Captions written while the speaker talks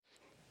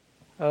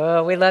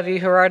Oh, we love you,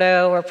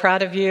 Gerardo. We're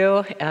proud of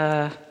you.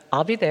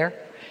 I'll be there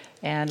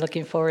and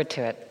looking forward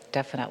to it,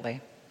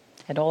 definitely.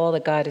 And all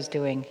that God is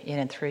doing in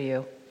and through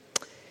you.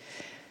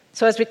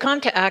 So as we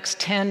come to Acts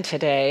 10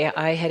 today,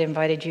 I had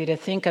invited you to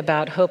think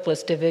about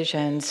hopeless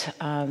divisions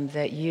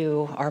that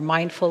you are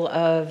mindful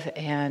of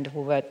and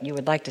what you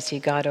would like to see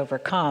God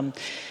overcome.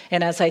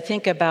 And as I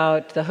think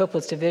about the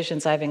hopeless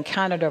divisions I've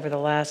encountered over the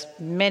last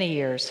many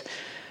years,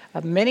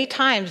 many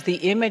times the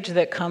image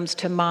that comes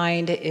to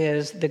mind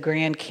is the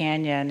Grand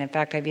Canyon. In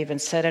fact, I've even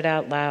said it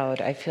out loud.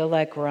 I feel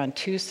like we're on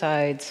two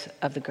sides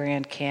of the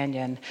Grand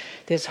Canyon,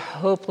 this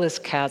hopeless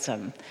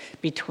chasm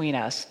between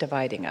us,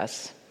 dividing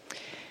us.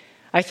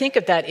 I think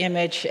of that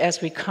image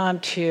as we come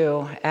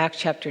to Acts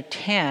chapter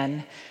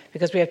 10,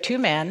 because we have two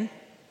men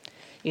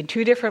in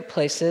two different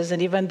places,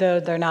 and even though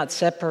they're not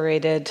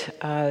separated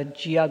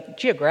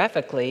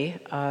geographically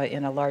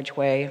in a large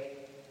way,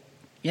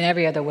 in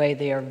every other way,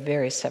 they are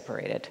very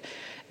separated,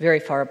 very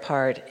far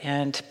apart.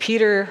 And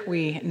Peter,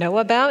 we know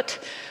about,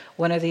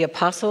 one of the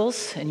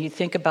apostles, and you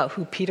think about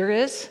who Peter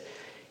is.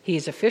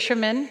 He's a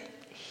fisherman.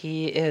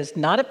 He is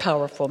not a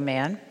powerful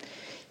man.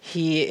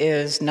 He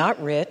is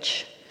not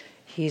rich.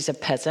 He's a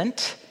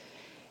peasant.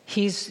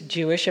 He's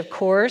Jewish, of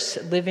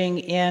course, living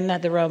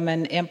in the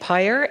Roman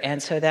Empire,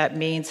 and so that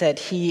means that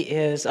he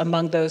is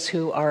among those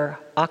who are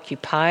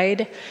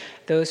occupied,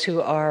 those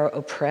who are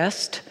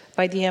oppressed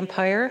by the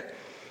empire.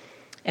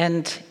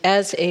 And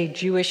as a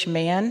Jewish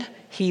man,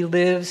 he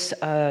lives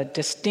a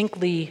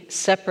distinctly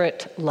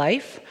separate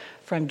life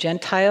from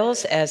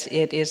Gentiles as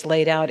it is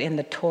laid out in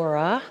the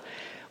Torah,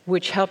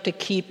 which helped to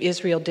keep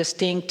Israel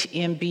distinct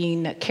in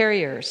being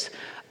carriers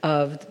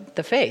of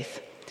the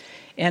faith.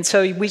 And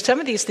so some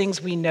of these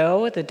things we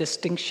know, the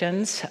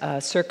distinctions,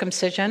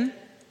 circumcision,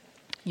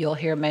 you'll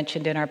hear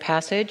mentioned in our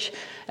passage,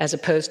 as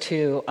opposed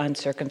to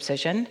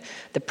uncircumcision,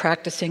 the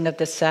practicing of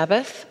the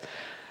Sabbath,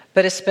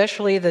 but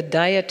especially the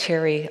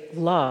dietary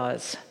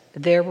laws.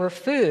 There were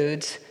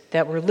foods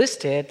that were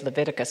listed,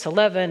 Leviticus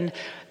 11,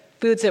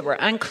 foods that were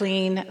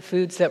unclean,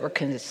 foods that were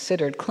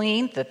considered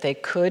clean, that they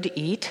could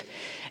eat.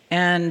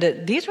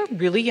 And these were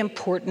really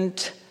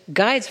important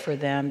guides for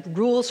them,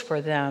 rules for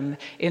them,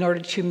 in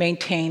order to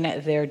maintain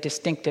their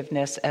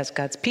distinctiveness as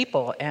God's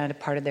people and a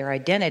part of their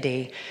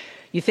identity.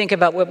 You think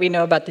about what we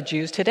know about the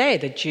Jews today.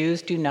 The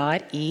Jews do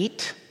not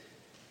eat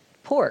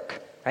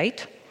pork,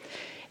 right?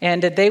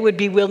 And they would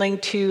be willing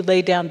to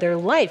lay down their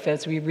life,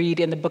 as we read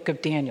in the book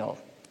of Daniel,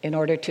 in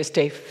order to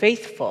stay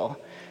faithful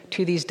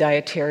to these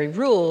dietary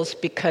rules,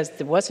 because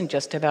it wasn't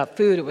just about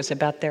food, it was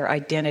about their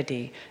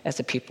identity as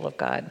a people of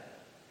God.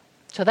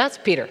 So that's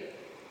Peter.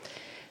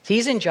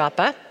 He's in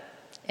Joppa,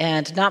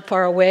 and not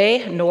far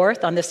away,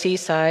 north on the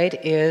seaside,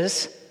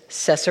 is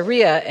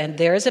Caesarea. And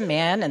there's a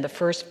man, in the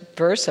first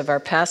verse of our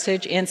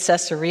passage, in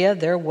Caesarea,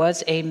 there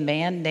was a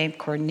man named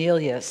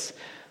Cornelius,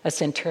 a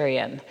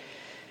centurion.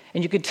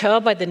 And you can tell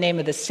by the name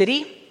of the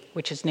city,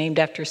 which is named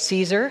after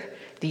Caesar,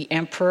 the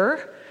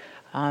emperor,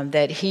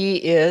 that he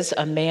is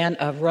a man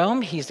of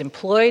Rome. He's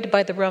employed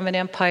by the Roman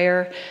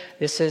Empire.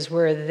 This is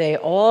where they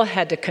all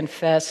had to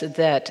confess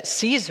that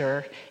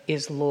Caesar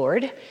is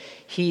Lord.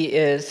 He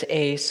is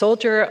a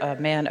soldier, a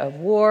man of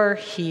war.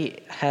 He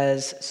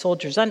has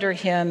soldiers under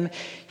him.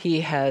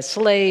 He has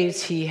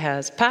slaves. He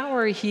has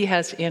power. He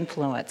has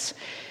influence.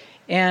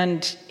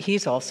 And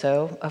he's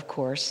also, of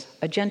course,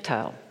 a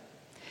Gentile.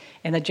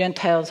 And the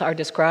Gentiles are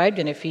described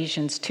in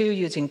Ephesians 2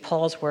 using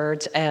Paul's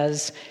words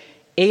as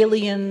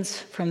aliens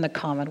from the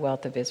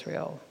commonwealth of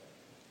Israel,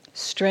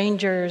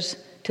 strangers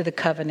to the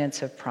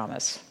covenants of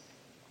promise.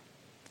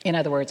 In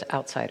other words,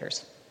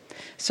 outsiders.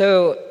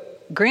 So,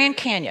 Grand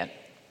Canyon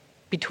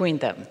between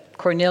them,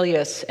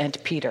 Cornelius and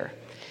Peter,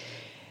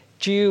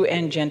 Jew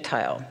and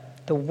Gentile.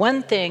 The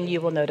one thing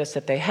you will notice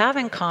that they have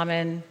in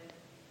common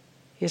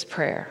is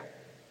prayer.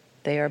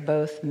 They are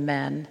both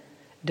men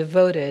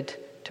devoted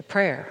to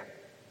prayer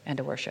and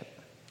to worship.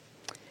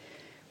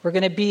 We're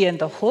going to be in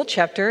the whole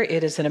chapter.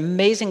 It is an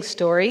amazing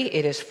story.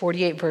 It is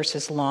 48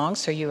 verses long,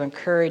 so you're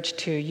encouraged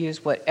to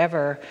use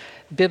whatever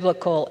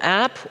biblical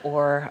app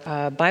or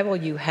Bible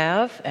you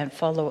have and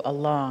follow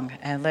along.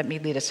 And let me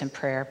lead us in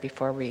prayer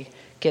before we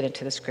get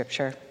into the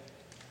scripture.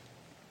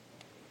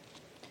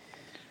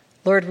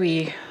 Lord,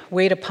 we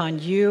wait upon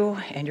you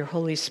and your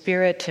Holy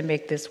Spirit to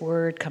make this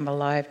word come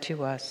alive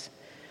to us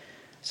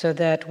so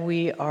that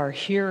we are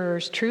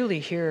hearers, truly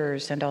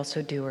hearers, and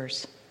also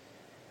doers.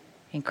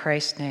 In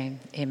Christ's name,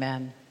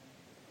 amen.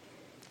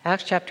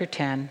 Acts chapter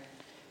 10,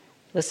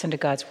 listen to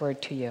God's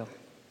word to you.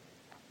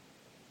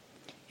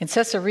 In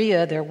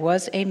Caesarea, there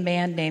was a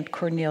man named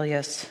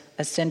Cornelius,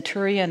 a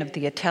centurion of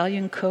the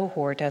Italian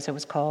cohort, as it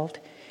was called.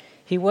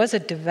 He was a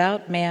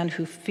devout man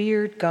who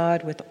feared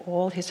God with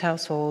all his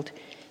household.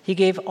 He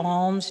gave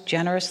alms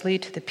generously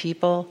to the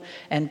people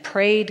and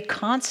prayed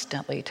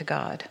constantly to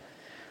God.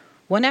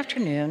 One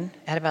afternoon,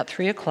 at about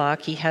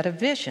 3:00, he had a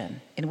vision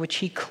in which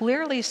he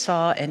clearly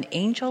saw an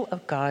angel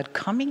of God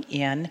coming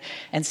in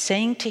and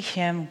saying to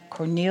him,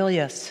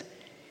 "Cornelius."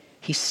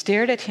 He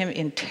stared at him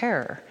in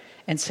terror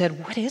and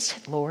said, "What is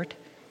it, Lord?"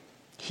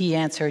 He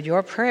answered,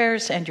 "Your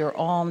prayers and your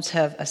alms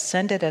have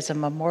ascended as a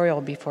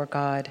memorial before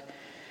God.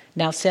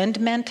 Now send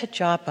men to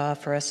Joppa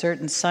for a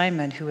certain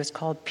Simon who is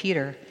called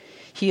Peter.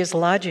 He is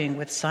lodging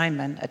with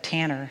Simon, a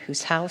tanner,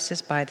 whose house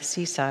is by the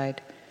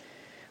seaside."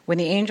 When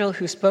the angel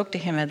who spoke to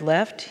him had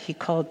left, he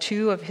called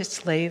 2 of his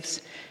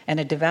slaves and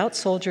a devout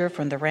soldier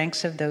from the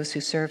ranks of those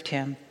who served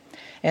him.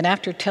 And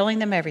after telling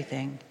them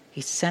everything, he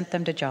sent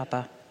them to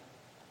Joppa.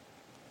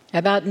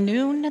 About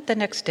noon the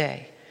next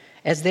day,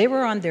 as they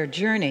were on their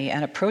journey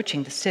and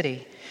approaching the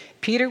city,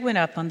 Peter went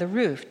up on the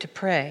roof to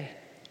pray.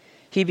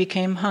 He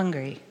became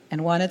hungry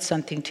and wanted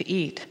something to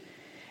eat.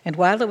 And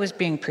while it was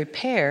being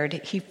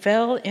prepared, he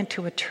fell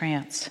into a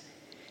trance.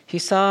 He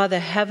saw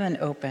the heaven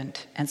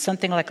opened and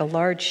something like a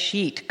large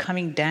sheet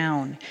coming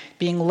down,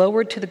 being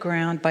lowered to the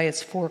ground by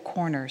its 4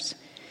 corners.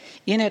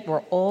 In it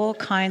were all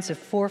kinds of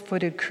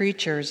 4-footed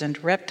creatures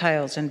and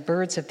reptiles and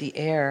birds of the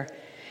air.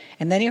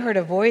 And then he heard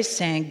a voice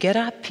saying, "Get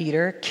up,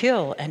 Peter,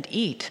 kill and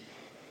eat."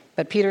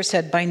 But Peter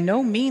said, "By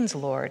no means,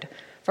 Lord,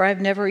 for I have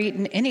never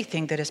eaten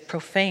anything that is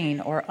profane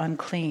or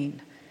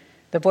unclean."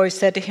 The voice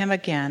said to him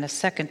again a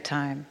second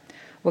time,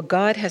 "What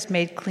God has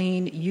made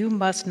clean, you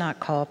must not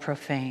call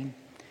profane."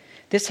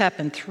 This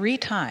happened 3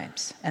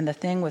 times, and the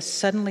thing was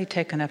suddenly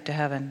taken up to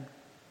heaven.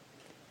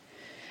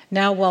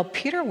 Now, while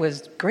Peter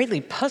was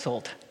greatly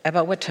puzzled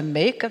about what to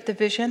make of the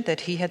vision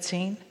that he had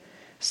seen,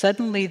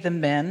 suddenly the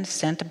men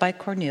sent by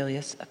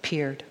Cornelius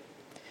appeared.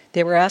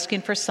 They were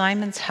asking for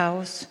Simon's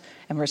house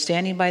and were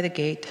standing by the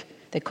gate.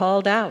 They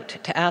called out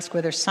to ask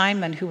whether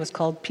Simon, who was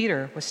called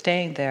Peter, was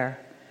staying there.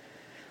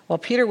 While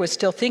Peter was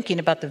still thinking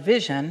about the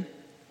vision,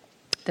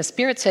 the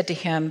Spirit said to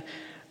him,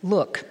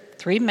 "Look,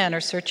 3 men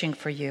are searching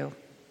for you.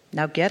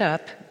 Now get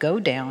up, go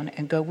down,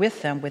 and go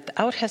with them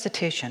without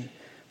hesitation,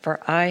 for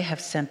I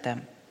have sent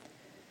them."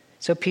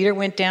 So Peter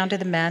went down to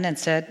the men and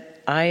said,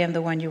 "I am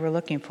the one you were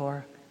looking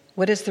for.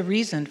 What is the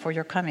reason for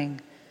your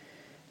coming?"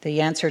 They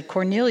answered,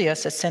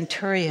 "Cornelius, a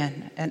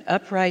centurion, an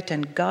upright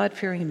and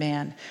God-fearing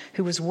man,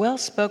 who was well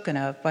spoken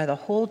of by the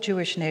whole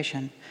Jewish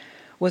nation,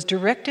 was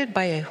directed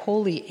by a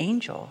holy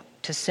angel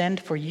to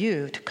send for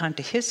you to come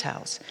to his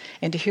house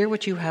and to hear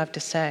what you have to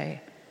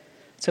say."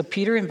 So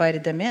Peter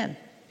invited them in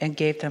and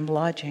gave them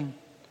lodging.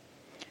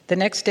 The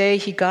next day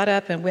he got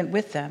up and went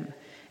with them,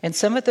 and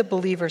some of the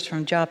believers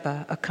from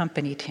Joppa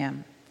accompanied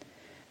him.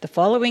 The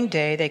following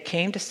day they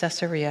came to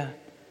Caesarea.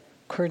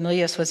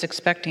 Cornelius was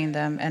expecting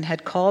them and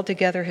had called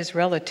together his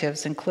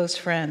relatives and close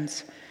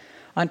friends.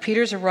 On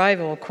Peter's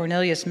arrival,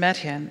 Cornelius met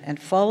him and,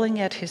 falling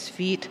at his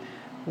feet,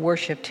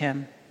 worshipped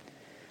him.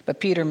 But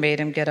Peter made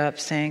him get up,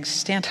 saying,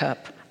 "Stand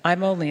up,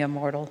 I'm only a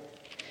mortal."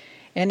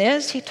 And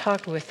as he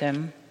talked with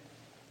them,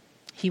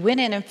 he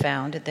went in and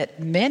found that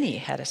many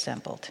had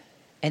assembled.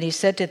 And he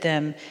said to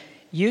them,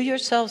 "You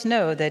yourselves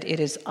know that it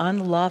is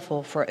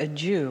unlawful for a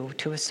Jew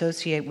to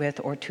associate with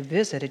or to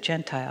visit a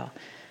Gentile.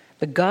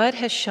 But God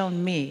has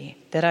shown me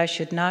that I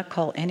should not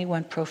call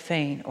anyone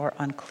profane or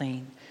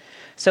unclean.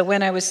 So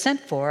when I was sent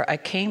for, I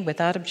came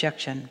without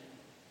objection.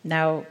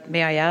 Now,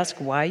 may I ask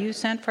why you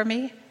sent for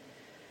me?"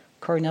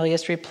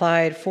 Cornelius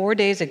replied, 4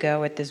 days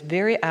ago at this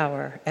very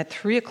hour, at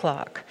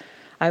 3:00,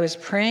 I was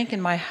praying in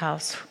my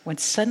house when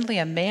suddenly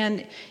a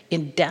man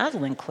in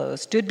dazzling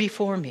clothes stood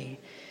before me.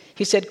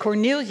 He said,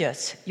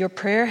 "Cornelius, your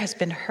prayer has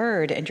been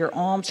heard and your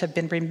alms have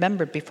been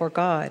remembered before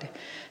God.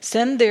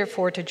 Send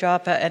therefore to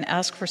Joppa and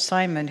ask for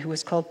Simon, who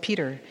is called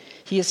Peter.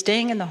 He is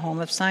staying in the home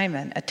of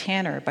Simon, a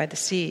tanner by the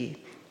sea."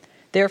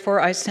 Therefore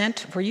I sent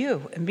for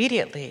you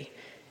immediately,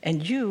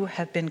 and you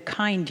have been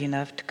kind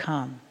enough to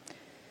come.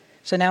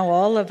 So now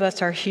all of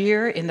us are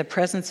here in the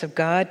presence of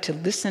God to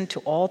listen to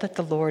all that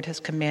the Lord has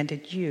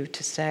commanded you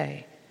to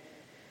say.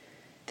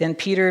 Then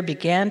Peter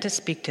began to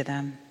speak to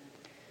them.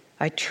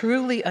 "I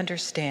truly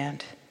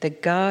understand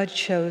that God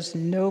shows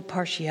no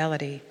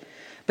partiality,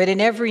 but in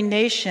every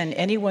nation,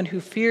 anyone who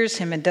fears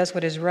him and does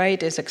what is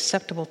right is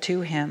acceptable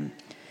to him.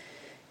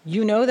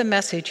 You know the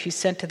message he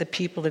sent to the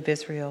people of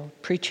Israel,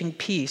 preaching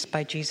peace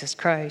by Jesus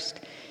Christ.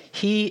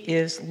 He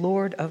is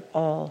Lord of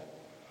all.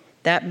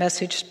 That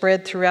message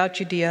spread throughout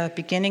Judea,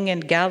 beginning in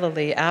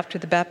Galilee after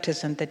the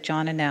baptism that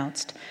John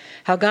announced,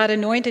 how God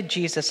anointed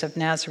Jesus of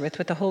Nazareth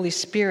with the Holy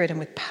Spirit and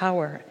with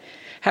power,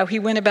 how he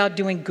went about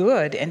doing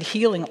good and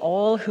healing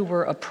all who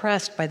were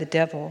oppressed by the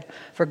devil,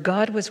 for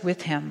God was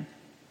with him.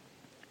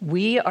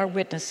 We are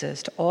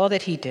witnesses to all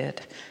that he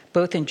did,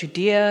 both in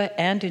Judea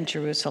and in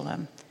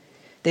Jerusalem.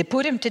 They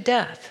put him to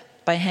death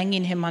by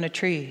hanging him on a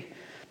tree,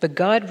 but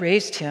God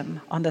raised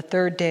him on the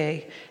 3rd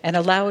day and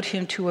allowed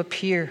him to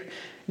appear,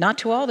 not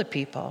to all the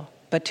people,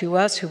 but to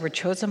us who were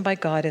chosen by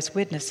God as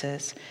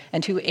witnesses,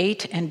 and who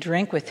ate and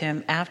drank with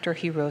him after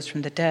he rose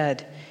from the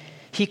dead.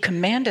 He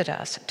commanded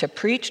us to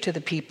preach to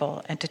the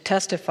people and to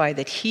testify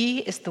that he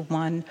is the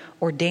one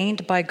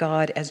ordained by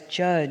God as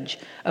judge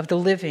of the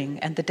living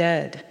and the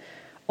dead.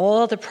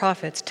 All the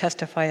prophets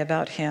testify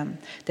about him,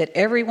 that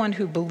everyone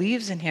who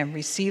believes in him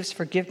receives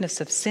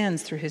forgiveness of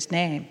sins through his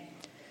name."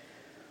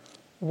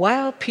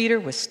 While Peter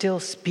was still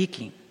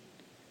speaking,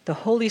 the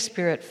Holy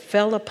Spirit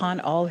fell upon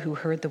all who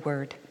heard the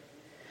word.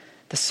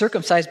 The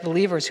circumcised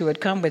believers who had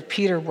come with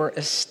Peter were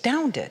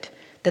astounded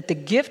that the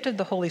gift of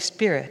the Holy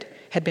Spirit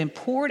had been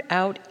poured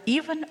out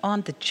even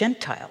on the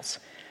Gentiles,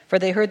 for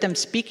they heard them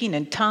speaking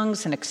in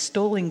tongues and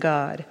extolling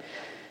God.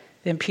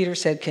 Then Peter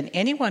said, "Can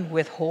anyone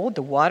withhold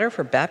the water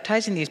for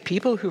baptizing these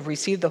people who've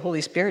received the Holy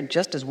Spirit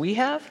just as we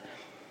have?"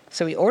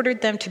 So he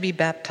ordered them to be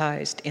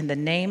baptized in the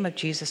name of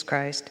Jesus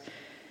Christ.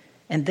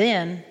 And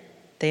then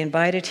they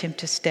invited him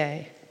to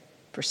stay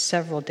for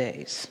several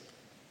days.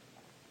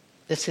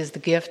 This is the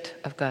gift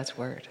of God's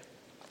word.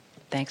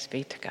 Thanks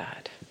be to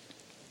God.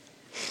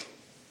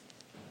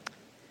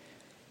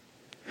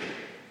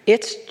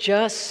 It's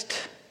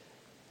just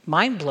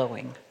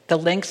mind-blowing the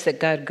lengths that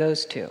God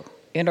goes to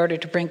in order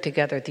to bring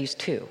together these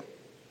two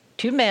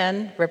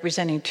men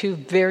representing two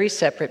very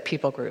separate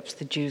people groups,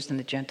 the Jews and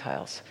the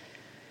Gentiles.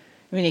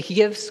 I mean, he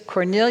gives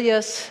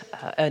Cornelius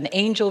an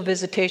angel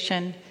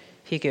visitation.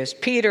 He gives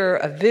Peter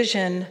a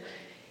vision.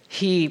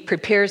 He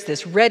prepares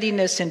this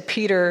readiness in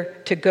Peter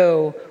to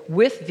go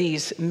with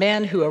these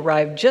men who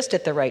arrive just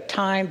at the right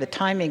time. The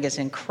timing is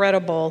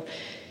incredible.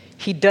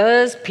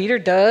 Peter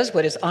does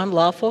what is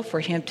unlawful for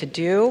him to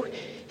do.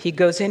 He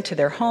goes into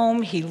their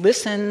home, he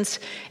listens,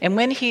 and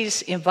when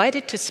he's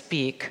invited to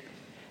speak,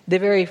 the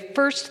very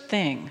first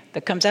thing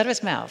that comes out of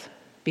his mouth,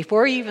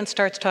 before he even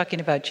starts talking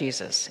about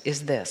Jesus,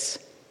 is this: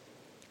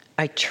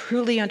 "I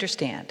truly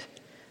understand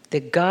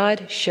that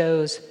God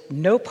shows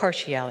no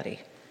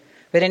partiality,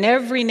 but in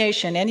every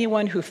nation,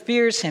 anyone who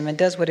fears him and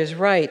does what is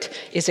right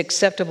is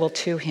acceptable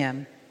to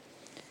him."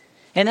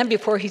 And then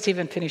before he's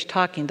even finished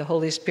talking, the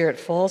Holy Spirit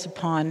falls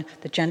upon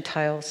the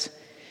Gentiles,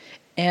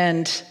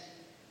 and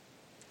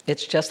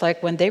it's just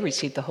like when they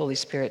received the Holy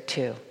Spirit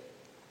too.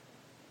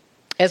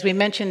 As we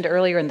mentioned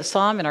earlier in the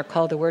psalm, in our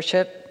call to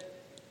worship,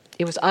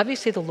 it was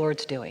obviously the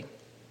Lord's doing.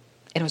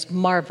 And it was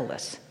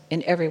marvelous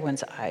in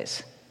everyone's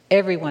eyes.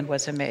 Everyone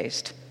was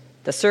amazed.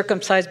 The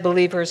circumcised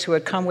believers who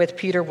had come with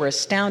Peter were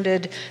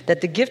astounded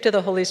that the gift of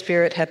the Holy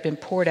Spirit had been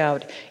poured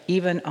out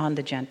even on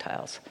the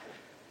Gentiles.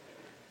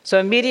 So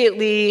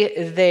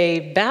immediately they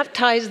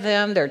baptize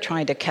them. They're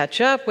trying to catch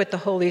up with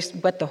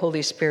what the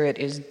Holy Spirit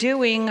is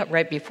doing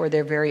right before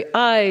their very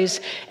eyes.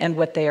 And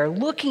what they are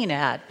looking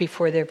at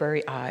before their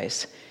very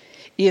eyes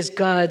is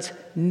God's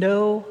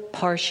no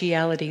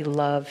partiality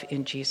love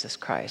in Jesus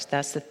Christ.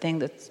 That's the thing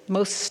that's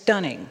most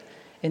stunning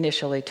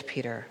initially to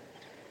Peter.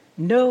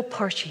 No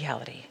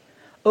partiality.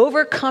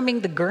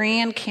 Overcoming the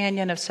Grand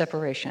Canyon of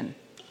separation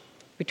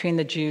between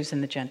the Jews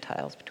and the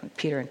Gentiles, between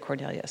Peter and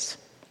Cornelius.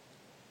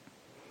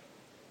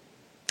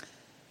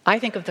 I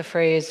think of the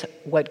phrase,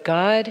 "What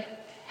God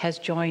has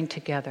joined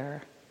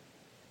together,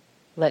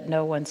 let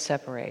no one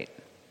separate."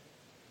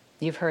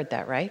 You've heard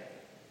that, right?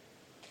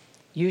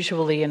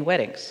 Usually in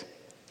weddings.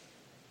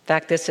 In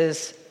fact, this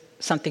is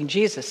something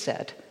Jesus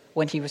said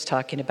when he was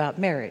talking about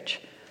marriage.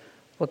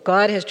 What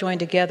God has joined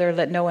together,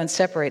 let no one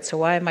separate. So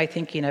why am I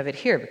thinking of it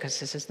here? Because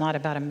this is not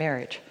about a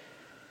marriage.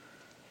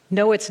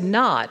 No, it's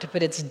not,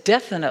 but it's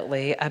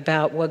definitely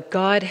about what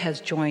God has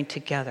joined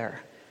together.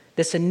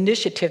 This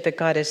initiative that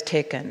God has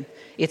taken.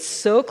 It's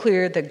so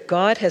clear that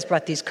God has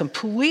brought these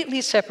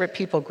completely separate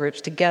people groups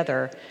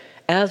together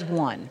as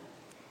one.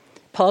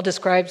 Paul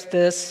describes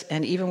this,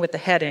 and even with the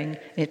heading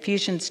in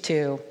Ephesians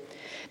 2,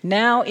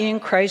 "Now in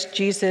Christ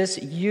Jesus,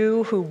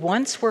 you who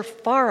once were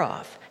far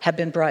off have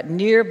been brought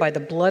near by the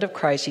blood of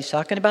Christ." He's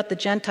talking about the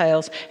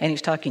Gentiles, and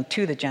he's talking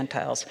to the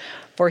Gentiles.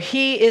 "For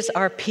he is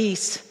our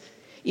peace.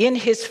 In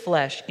his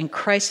flesh, in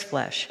Christ's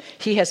flesh,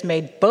 he has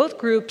made both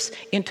groups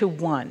into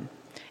one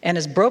and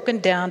has broken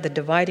down the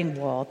dividing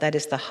wall, that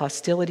is the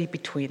hostility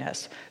between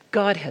us."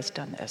 God has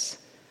done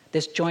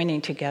this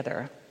joining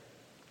together.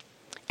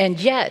 And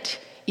yet,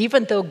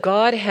 even though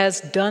God has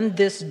done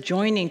this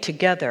joining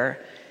together,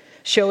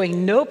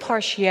 showing no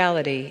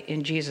partiality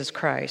in Jesus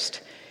Christ,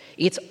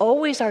 it's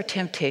always our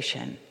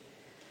temptation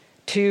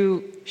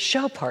to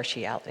show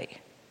partiality.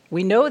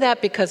 We know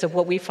that because of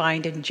what we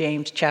find in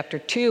James chapter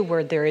 2,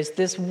 where there is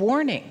this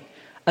warning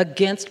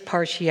against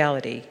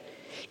partiality.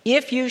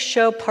 If you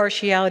show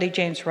partiality,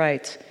 James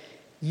writes,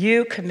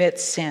 you commit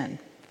sin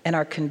and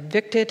are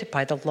convicted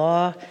by the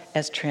law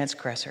as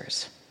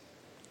transgressors.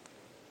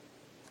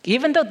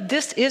 Even though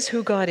this is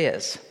who God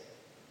is,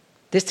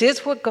 this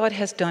is what God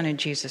has done in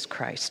Jesus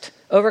Christ,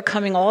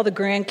 overcoming all the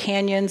Grand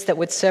Canyons that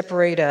would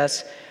separate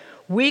us,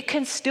 we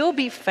can still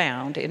be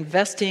found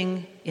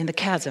investing in the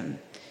chasm,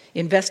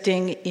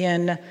 investing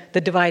in the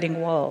dividing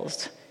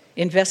walls,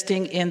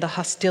 investing in the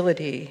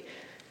hostility,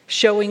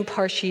 showing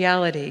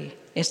partiality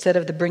instead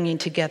of the bringing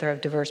together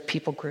of diverse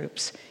people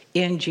groups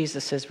in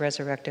Jesus'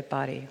 resurrected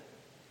body.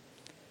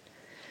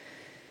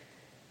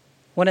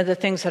 One of the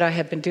things that I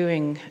have been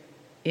doing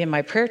in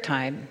my prayer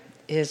time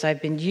is I've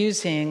been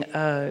using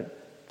a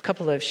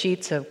couple of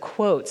sheets of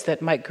quotes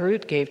that Mike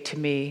Groot gave to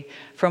me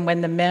from when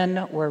the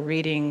men were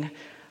reading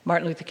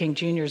Martin Luther King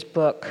Jr.'s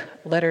book,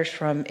 Letters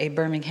from a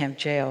Birmingham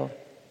Jail.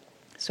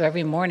 So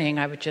every morning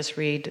I would just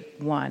read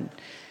one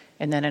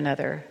and then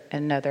another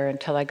and another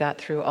until I got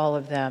through all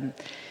of them.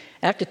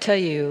 I have to tell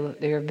you,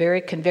 they are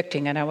very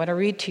convicting, and I want to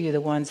read to you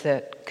the ones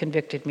that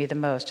convicted me the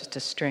most, just a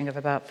string of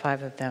about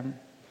 5 of them.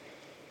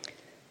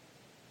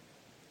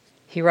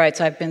 He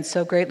writes, "I've been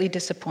so greatly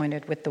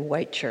disappointed with the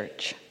white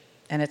church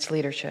and its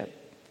leadership,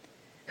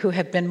 who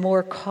have been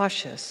more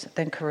cautious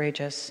than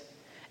courageous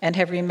and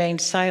have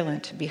remained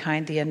silent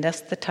behind the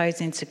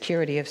anesthetizing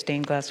security of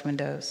stained glass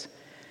windows.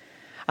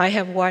 I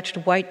have watched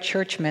white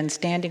churchmen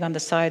standing on the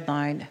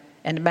sideline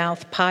and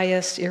mouth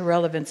pious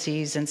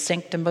irrelevancies and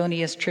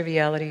sanctimonious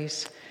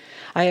trivialities.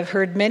 I have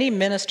heard many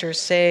ministers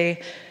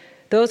say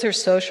those are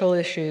social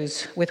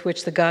issues with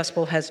which the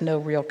gospel has no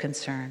real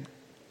concern.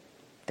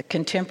 The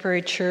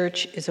contemporary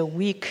church is a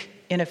weak,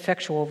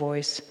 ineffectual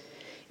voice.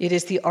 It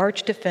is the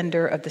arch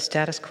defender of the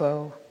status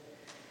quo.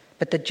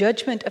 But the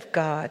judgment of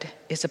God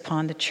is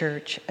upon the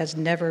church as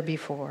never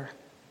before."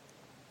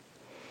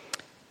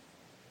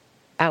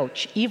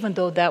 Ouch, even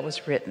though that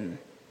was written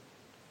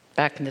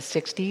back in the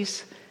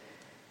 60s,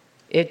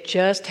 it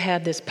just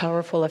had this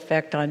powerful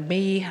effect on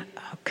me,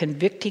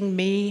 convicting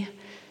me,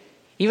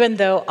 even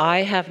though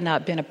I have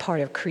not been a part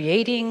of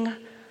creating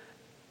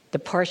the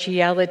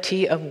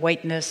partiality of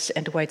whiteness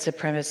and white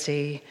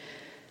supremacy.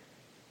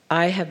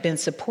 I have been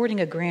supporting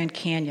a Grand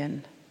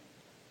Canyon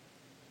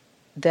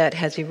that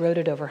has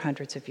eroded over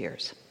hundreds of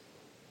years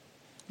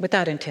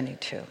without intending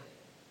to.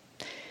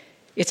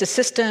 It's a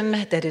system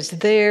that is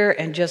there,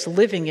 and just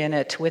living in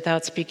it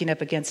without speaking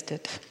up against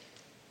it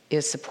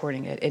is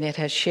supporting it. And it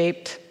has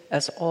shaped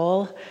us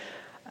all.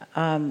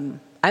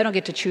 I don't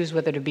get to choose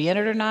whether to be in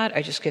it or not.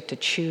 I just get to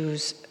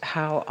choose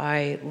how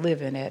I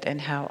live in it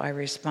and how I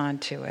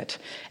respond to it,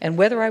 and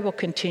whether I will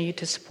continue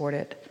to support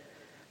it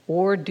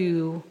or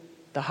do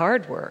the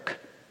hard work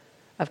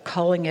of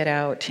calling it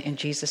out in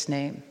Jesus'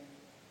 name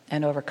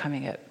and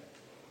overcoming it.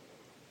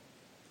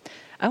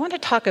 I want to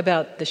talk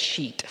about the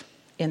sheet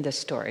in this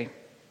story,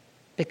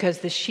 because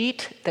the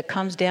sheet that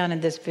comes down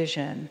in this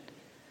vision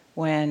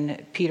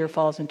when Peter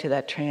falls into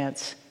that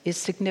trance is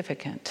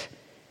significant.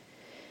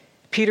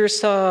 Peter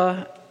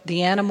saw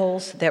the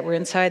animals that were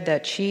inside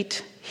that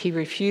sheet. He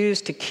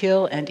refused to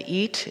kill and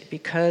eat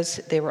because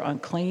they were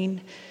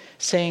unclean,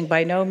 saying,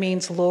 "By no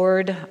means,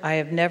 Lord, I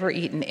have never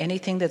eaten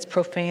anything that's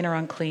profane or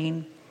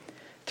unclean."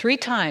 3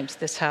 times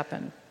this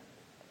happened.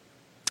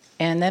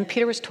 And then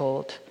Peter was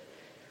told,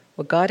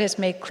 "What God has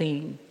made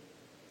clean,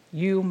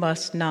 you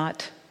must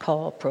not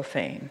call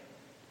profane."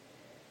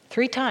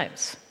 3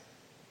 times.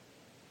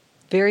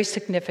 Very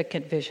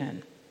significant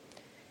vision.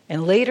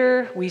 And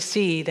later we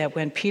see that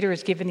when Peter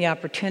is given the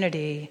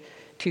opportunity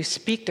to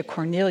speak to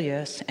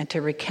Cornelius and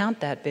to recount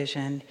that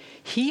vision,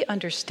 he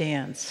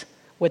understands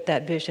what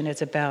that vision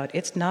is about.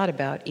 It's not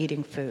about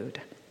eating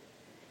food.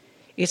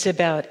 It's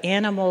about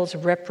animals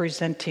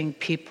representing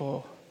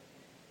people,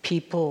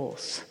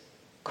 peoples,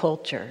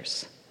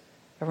 cultures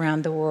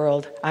around the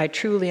world. I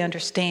truly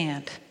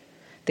understand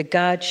that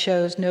God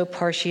shows no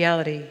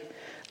partiality,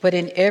 but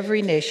in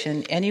every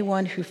nation,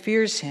 anyone who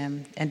fears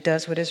him and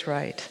does what is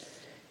right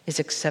is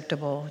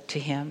acceptable to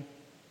him.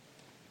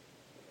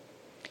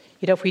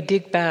 You know, if we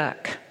dig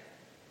back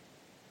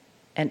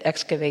and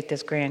excavate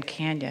this Grand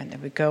Canyon,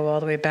 and we go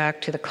all the way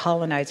back to the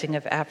colonizing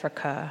of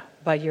Africa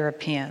by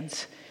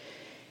Europeans,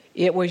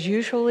 it was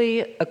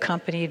usually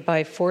accompanied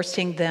by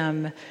forcing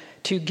them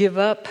to give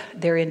up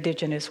their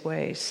indigenous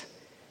ways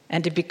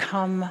and to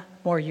become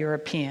more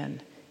European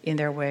in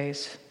their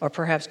ways, or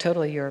perhaps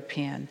totally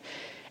European.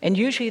 And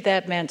usually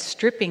that meant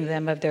stripping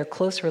them of their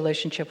close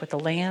relationship with the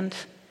land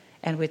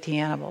and with the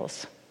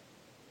animals.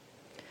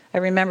 I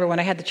remember when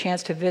I had the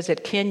chance to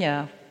visit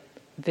Kenya,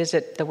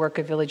 visit the work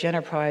of Village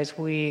Enterprise,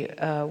 we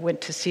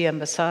went to see a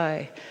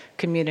Maasai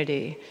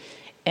community.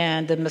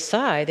 And the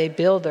Maasai, they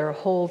build their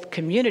whole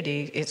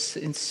community, it's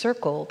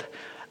encircled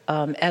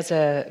as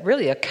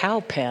really a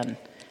cow pen.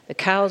 The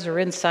cows are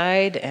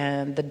inside,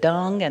 and the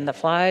dung and the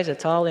flies,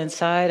 it's all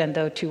inside. And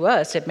though to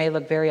us it may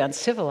look very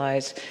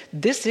uncivilized,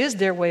 this is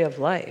their way of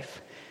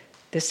life.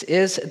 This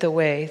is the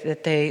way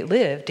that they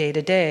live day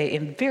to day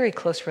in very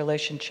close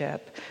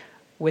relationship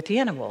with the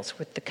animals,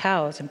 with the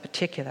cows in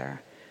particular.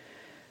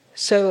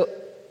 So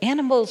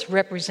animals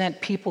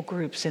represent people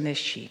groups in this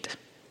sheet.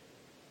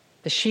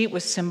 The sheet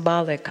was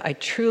symbolic. I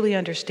truly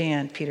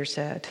understand, Peter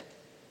said,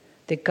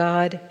 that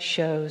God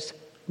shows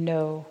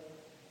no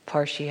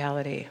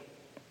partiality.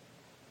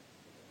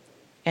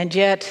 And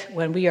yet,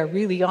 when we are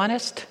really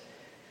honest,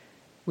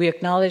 we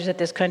acknowledge that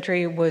this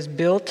country was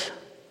built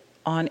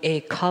on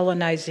a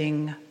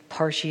colonizing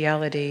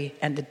partiality,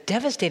 and the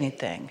devastating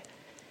thing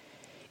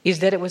is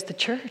that it was the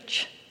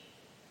church,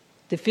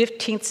 the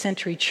 15th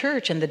century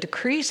church and the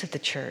decrees of the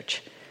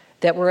church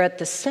that were at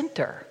the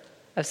center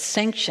of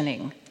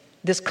sanctioning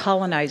this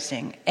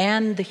colonizing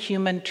and the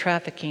human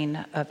trafficking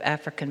of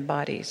African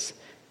bodies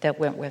that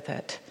went with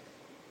it.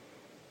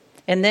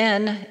 And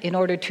then, in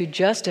order to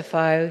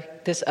justify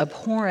this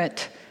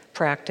abhorrent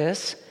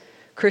practice,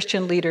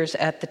 Christian leaders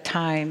at the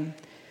time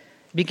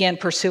began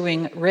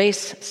pursuing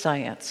race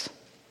science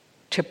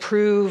to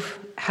prove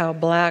how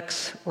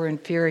blacks were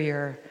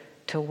inferior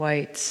to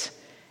whites.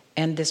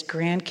 And this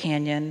Grand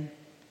Canyon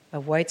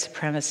of white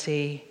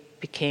supremacy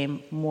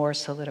became more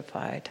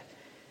solidified.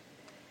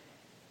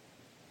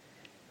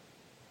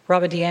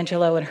 Robin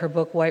DiAngelo, in her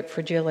book White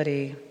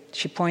Fragility,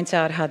 she points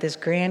out how this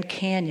Grand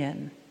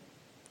Canyon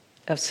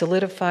of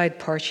solidified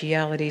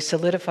partiality,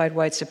 solidified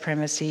white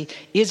supremacy,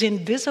 is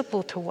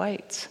invisible to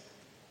whites.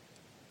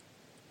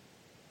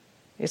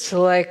 It's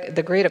like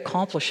the great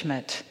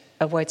accomplishment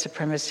of white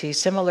supremacy,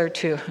 similar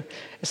to,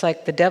 it's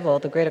like the devil,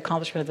 the great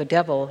accomplishment of the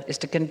devil is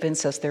to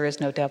convince us there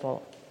is no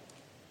devil.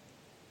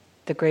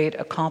 The great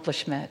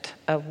accomplishment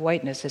of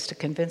whiteness is to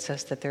convince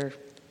us that there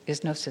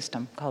is no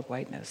system called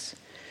whiteness.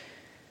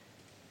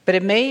 But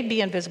it may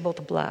be invisible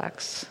to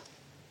blacks.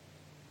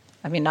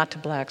 I mean, not to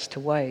blacks, to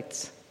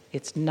whites.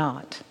 It's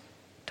not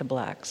to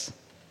blacks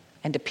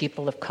and to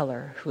people of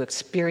color who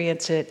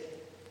experience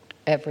it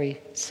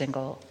every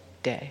single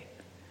day.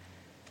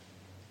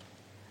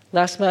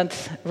 Last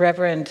month,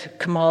 Reverend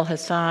Kamal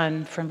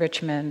Hassan from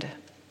Richmond,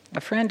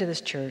 a friend of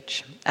this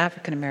church,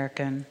 African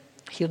American,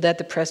 he led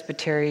the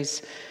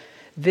Presbytery's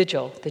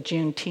vigil, the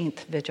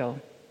Juneteenth vigil.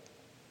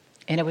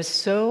 And it was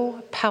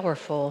so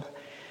powerful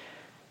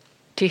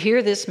to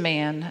hear this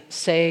man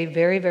say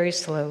very, very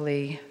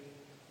slowly,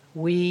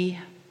 "We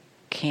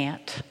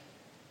can't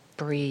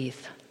breathe."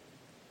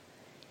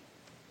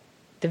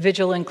 The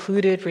vigil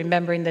included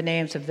remembering the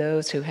names of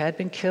those who had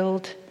been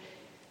killed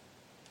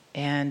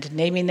and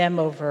naming them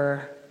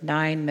over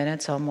 9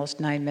 minutes, almost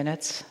 9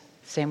 minutes,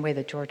 same way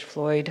that George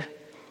Floyd,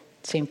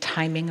 same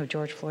timing of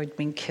George Floyd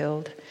being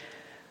killed.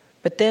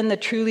 But then the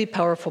truly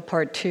powerful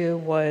part too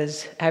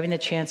was having the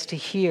chance to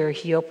hear,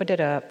 he opened it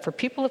up for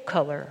people of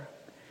color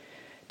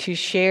to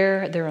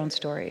share their own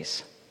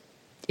stories,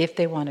 if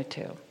they wanted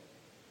to.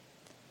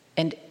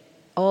 And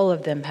all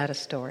of them had a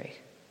story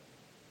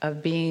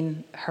of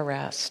being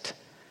harassed,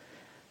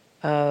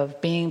 of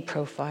being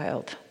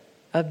profiled,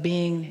 of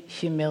being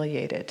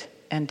humiliated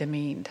and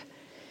demeaned.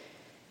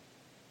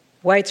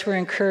 Whites were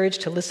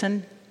encouraged to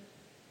listen,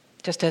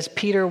 just as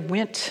Peter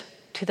went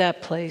to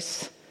that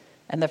place,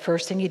 and the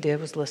first thing he did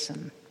was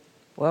listen.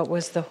 What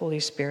was the Holy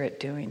Spirit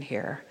doing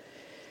here?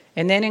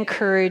 And then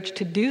encouraged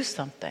to do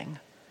something,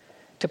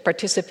 to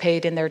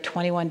participate in their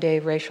 21-day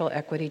racial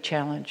equity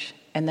challenge,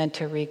 and then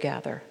to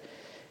regather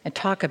and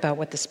talk about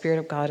what the Spirit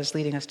of God is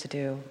leading us to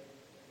do.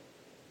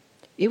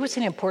 It was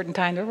an important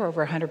time. There were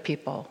over 100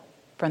 people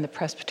from the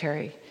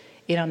Presbytery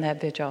in on that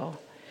vigil.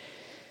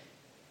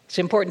 It's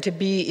important to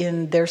be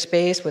in their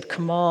space with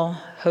Kamal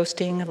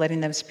hosting, letting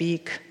them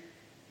speak,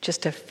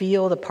 just to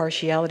feel the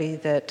partiality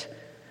that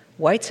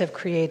whites have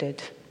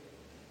created,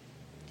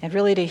 and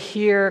really to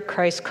hear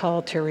Christ's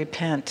call to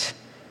repent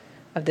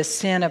of the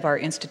sin of our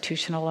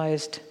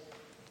institutionalized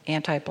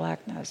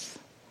anti-blackness.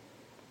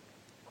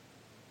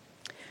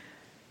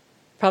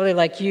 Probably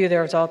like you,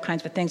 there's all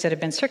kinds of things that have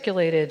been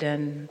circulated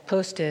and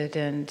posted,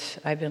 and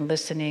I've been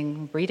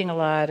listening, reading a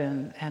lot,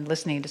 and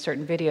listening to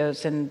certain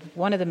videos. And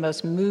one of the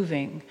most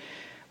moving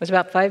was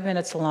about 5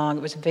 minutes long.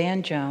 It was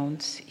Van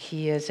Jones.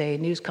 He is a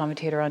news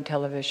commentator on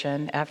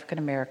television, African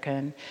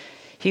American.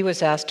 He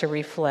was asked to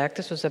reflect.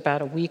 This was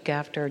about a week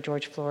after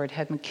George Floyd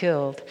had been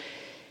killed.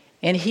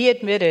 And he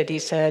admitted, he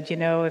said,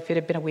 if it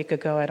had been a week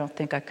ago, I don't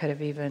think I could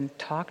have even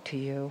talked to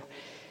you.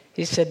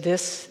 He said,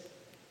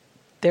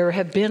 there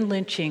have been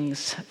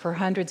lynchings for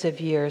hundreds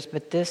of years,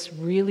 but this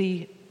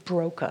really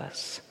broke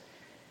us.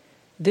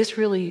 This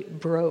really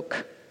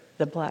broke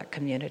the black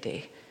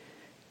community.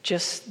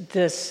 Just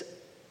this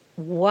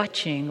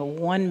watching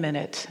 1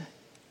 minute,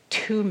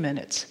 2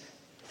 minutes,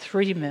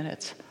 3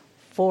 minutes,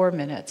 4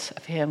 minutes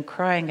of him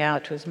crying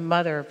out to his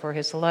mother for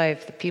his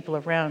life, the people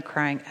around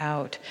crying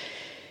out.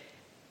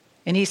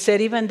 And he said,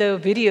 even though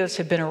videos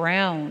have been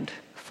around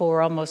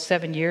for almost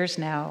 7 years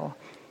now,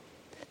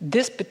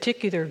 this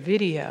particular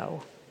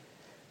video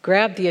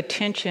grabbed the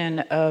attention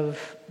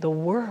of the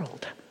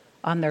world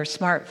on their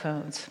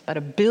smartphones. About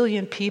 1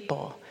 billion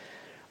people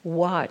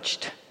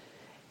watched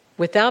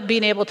without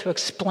being able to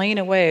explain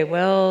away,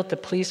 well, the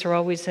police are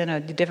always in a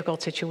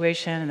difficult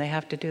situation and they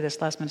have to do this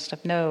last minute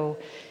stuff. No.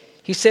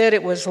 He said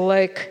it was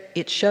like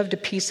it shoved a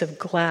piece of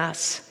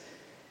glass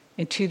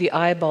into the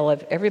eyeball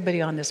of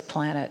everybody on this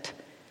planet,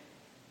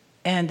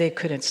 and they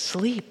couldn't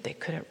sleep, they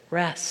couldn't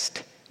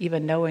rest,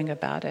 even knowing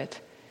about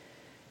it.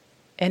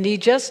 And he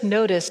just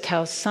noticed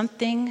how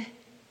something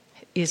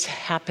is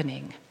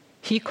happening.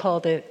 He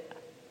called it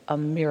a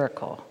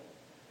miracle.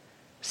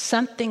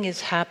 Something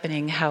is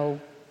happening, how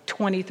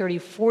 20, 30,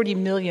 40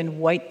 million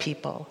white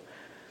people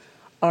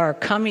are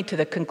coming to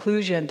the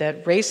conclusion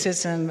that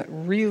racism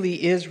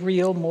really is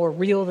real, more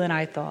real than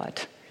I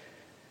thought.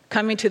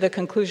 Coming to the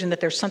conclusion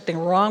that there's something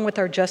wrong with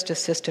our justice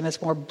system,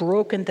 it's more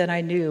broken than I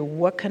knew.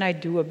 What can I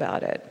do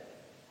about it?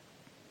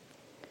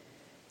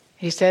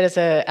 He said, as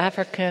an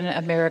African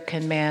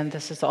American man,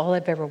 this is all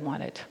I've ever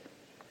wanted.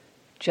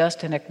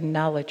 Just an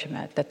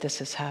acknowledgement that this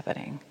is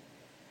happening.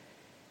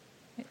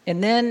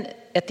 And then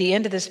at the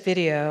end of this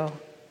video,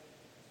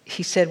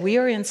 he said, we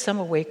are in some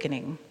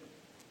awakening,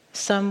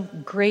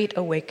 some great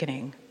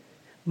awakening.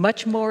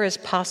 Much more is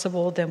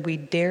possible than we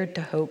dared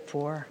to hope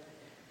for.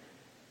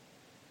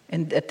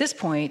 And at this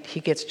point, he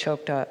gets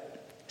choked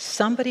up.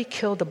 Somebody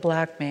killed a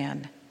black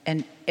man,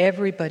 and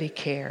everybody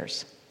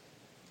cares.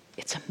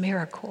 It's a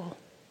miracle.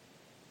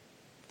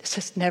 This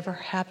has never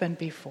happened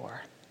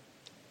before.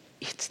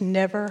 It's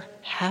never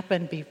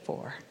happened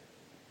before.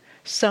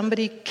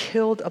 Somebody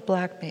killed a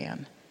black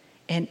man,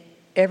 and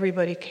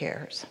everybody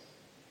cares.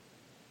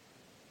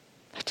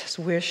 I just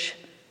wish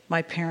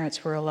my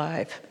parents were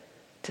alive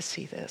to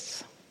see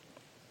this.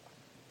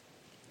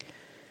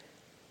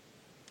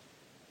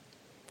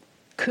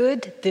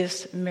 Could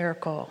this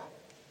miracle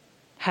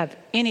have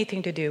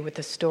anything to do with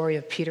the story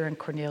of Peter and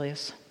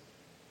Cornelius?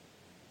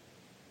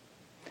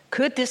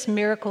 Could this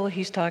miracle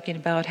he's talking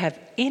about have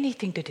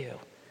anything to do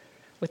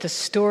with the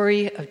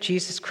story of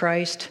Jesus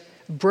Christ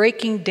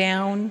breaking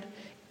down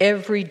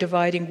every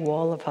dividing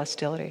wall of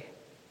hostility?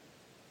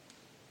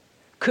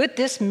 Could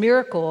this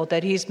miracle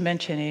that he's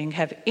mentioning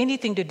have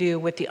anything to do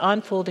with the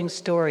unfolding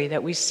story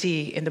that we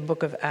see in the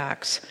book of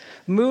Acts,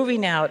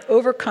 moving out,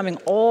 overcoming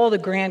all the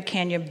Grand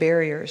Canyon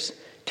barriers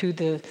to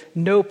the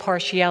no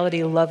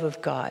partiality love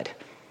of God?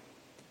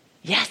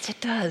 Yes,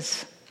 it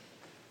does.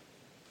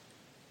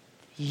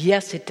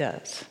 Yes, it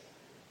does.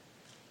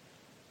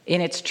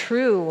 And it's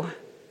true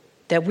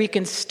that we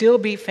can still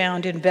be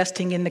found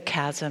investing in the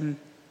chasm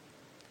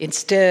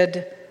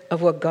instead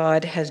of what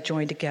God has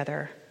joined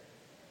together.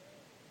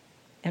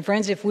 And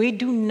friends, if we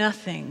do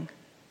nothing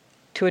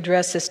to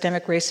address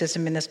systemic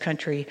racism in this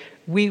country,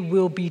 we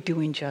will be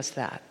doing just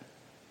that,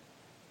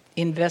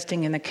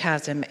 investing in the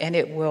chasm, and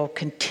it will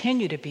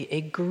continue to be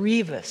a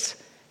grievous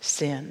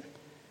sin.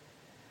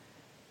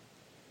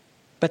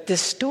 But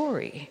this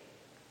story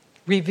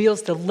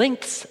reveals the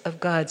lengths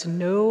of God's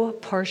no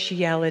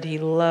partiality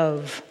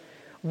love,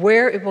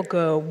 where it will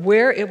go,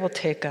 where it will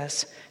take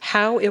us,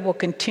 how it will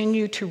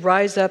continue to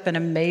rise up and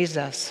amaze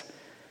us,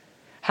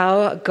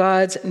 how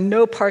God's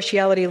no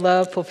partiality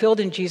love fulfilled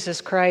in Jesus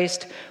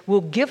Christ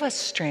will give us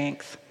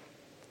strength,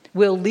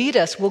 will lead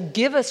us, will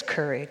give us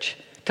courage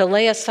to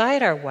lay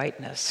aside our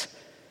whiteness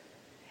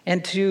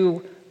and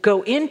to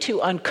go into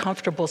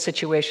uncomfortable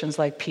situations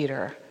like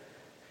Peter,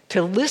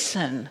 to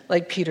listen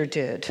like Peter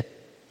did,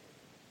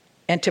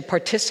 and to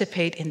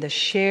participate in the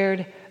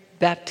shared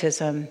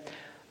baptism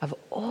of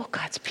all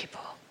God's people,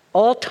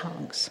 all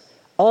tongues,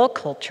 all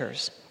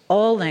cultures,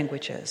 all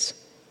languages,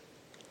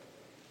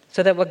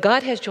 so that what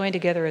God has joined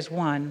together as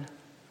one,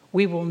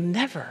 we will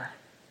never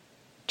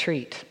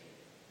treat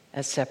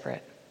as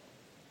separate.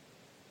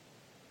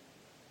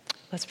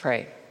 Let's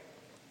pray.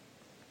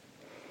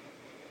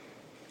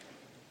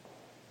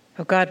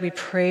 Oh God, we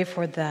pray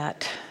for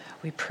that.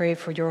 We pray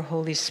for your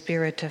Holy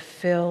Spirit to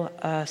fill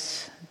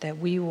us, that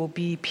we will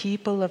be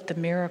people of the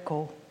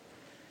miracle,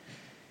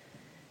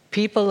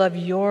 people of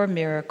your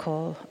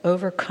miracle,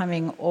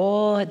 overcoming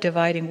all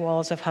dividing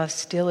walls of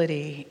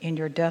hostility in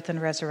your death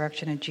and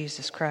resurrection in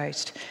Jesus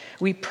Christ.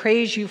 We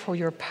praise you for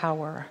your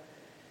power.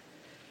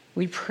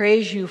 We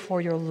praise you for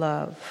your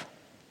love.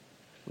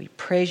 We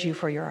praise you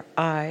for your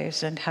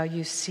eyes and how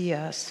you see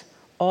us,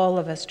 all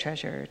of us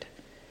treasured.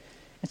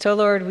 And so,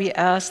 Lord, we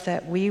ask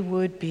that we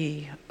would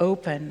be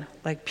open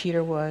like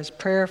Peter was,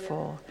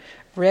 prayerful,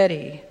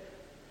 ready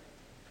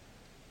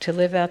to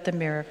live out the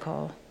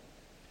miracle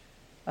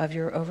of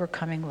your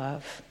overcoming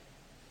love.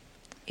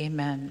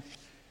 Amen.